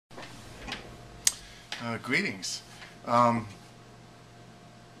Greetings. I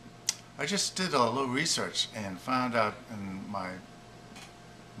just did a little research and found out in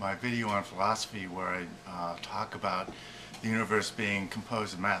my video on philosophy where I talk about the universe being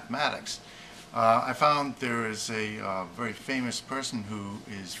composed of mathematics. I found there is a very famous person who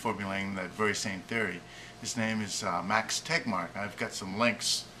is formulating that very same theory. His name is Max Tegmark. I've got some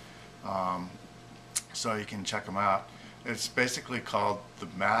links so you can check them out. It's basically called the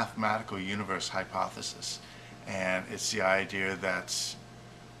mathematical universe hypothesis, and it's the idea that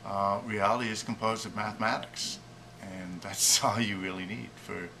reality is composed of mathematics, and that's all you really need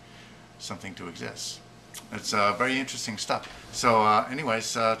for something to exist. It's very interesting stuff. So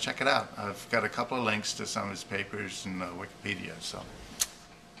anyways, check it out. I've got a couple of links to some of his papers in Wikipedia, so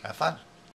have fun.